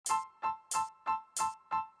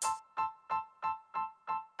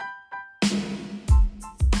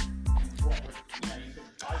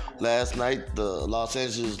Last night, the Los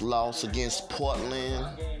Angeles lost against Portland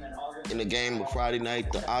in the game of Friday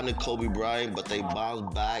night. They honored Kobe Bryant, but they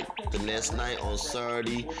bounced back the next night on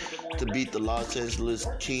Saturday to beat the Los Angeles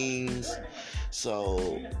Kings.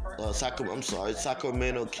 So,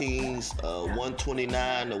 Sacramento Kings,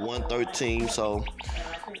 129 to 113. So,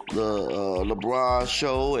 the LeBron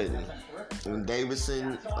show and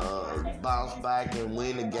Davidson bounced back and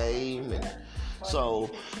win the game, and so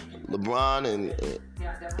LeBron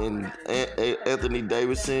and Anthony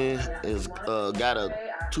Davidson has got a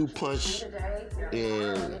 2-punch,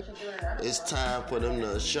 and it's time for them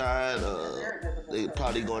to shine. They're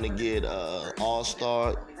probably going to get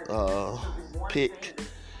All-Star pick,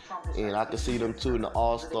 and I can see them too in the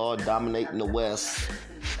All-Star dominating the West.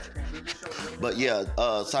 But yeah,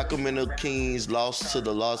 Sacramento Kings lost to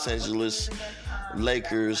the Los Angeles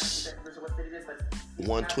Lakers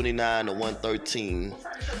 129 to 113.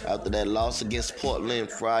 After that loss against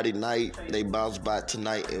Portland Friday night, they bounced back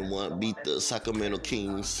tonight and beat the Sacramento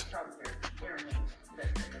Kings.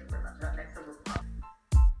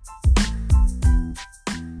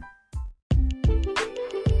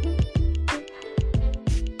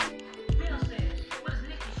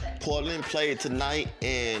 Portland played tonight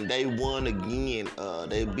and they won again.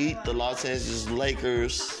 They beat the Los Angeles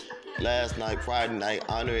Lakers last night, Friday night,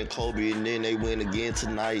 honoring Kobe, and then they win again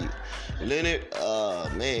tonight. Leonard,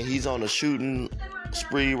 man, he's on a shooting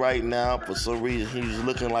spree right now. For some reason, he's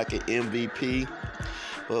looking like an MVP.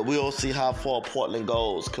 But we'll see how far Portland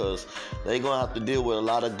goes, because they're going to have to deal with a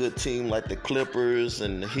lot of good teams like the Clippers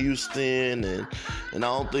and Houston, and I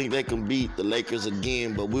don't think they can beat the Lakers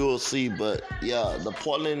again, but we will see. But, yeah, the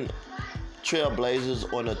Portland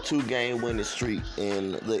Trailblazers on a 2-game winning streak,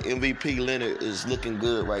 and the MVP Leonard is looking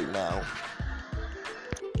good right now.